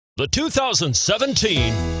The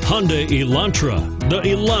 2017 Hyundai Elantra. The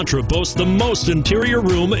Elantra boasts the most interior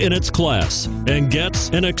room in its class and gets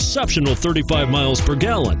an exceptional 35 miles per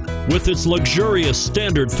gallon. With its luxurious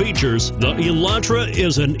standard features, the Elantra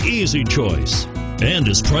is an easy choice and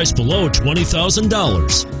is priced below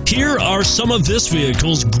 $20,000. Here are some of this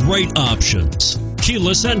vehicle's great options: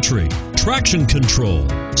 keyless entry, traction control,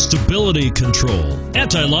 stability control,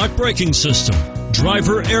 anti-lock braking system,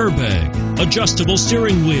 driver airbag, adjustable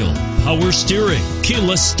steering wheel, power steering,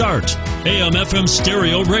 keyless start, AM/FM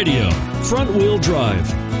stereo radio, front wheel drive.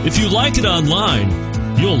 If you like it online,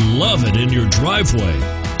 you'll love it in your driveway.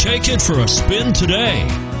 Take it for a spin today.